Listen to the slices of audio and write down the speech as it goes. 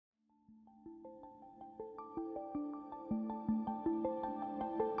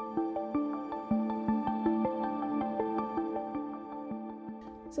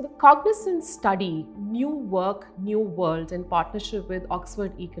So the Cognizant study, New Work, New World, in partnership with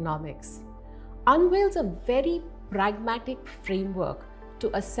Oxford Economics, unveils a very pragmatic framework to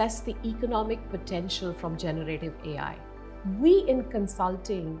assess the economic potential from generative AI. We in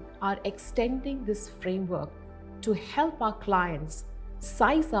consulting are extending this framework to help our clients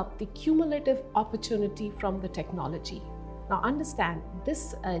size up the cumulative opportunity from the technology. Now understand,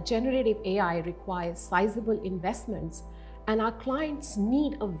 this generative AI requires sizable investments, and our clients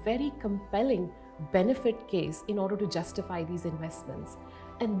need a very compelling benefit case in order to justify these investments.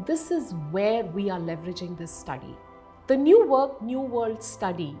 And this is where we are leveraging this study. The New Work, New World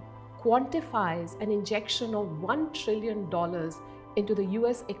study quantifies an injection of $1 trillion into the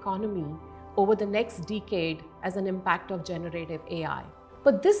US economy over the next decade as an impact of generative AI.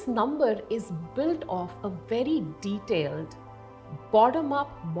 But this number is built off a very detailed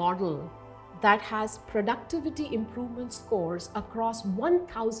bottom-up model that has productivity improvement scores across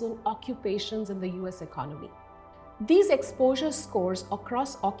 1,000 occupations in the US economy. These exposure scores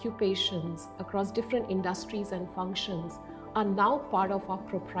across occupations, across different industries and functions, are now part of our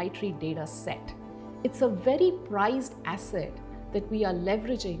proprietary data set. It's a very prized asset that we are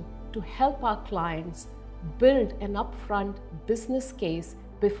leveraging to help our clients build an upfront business case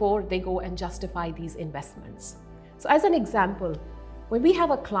before they go and justify these investments. So as an example, when we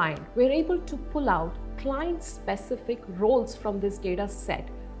have a client, we're able to pull out client-specific roles from this data set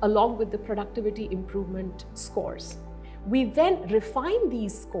along with the productivity improvement scores. We then refine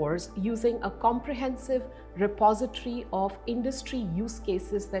these scores using a comprehensive repository of industry use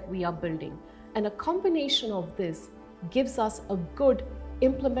cases that we are building. And a combination of this gives us a good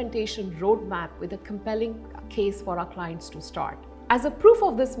implementation roadmap with a compelling case for our clients to start. As a proof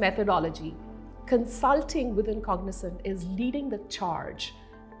of this methodology, consulting within Cognizant is leading the charge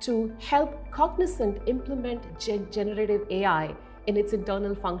to help Cognizant implement generative AI in its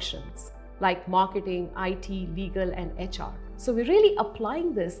internal functions like marketing, IT, legal, and HR. So we're really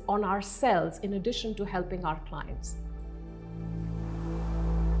applying this on ourselves in addition to helping our clients.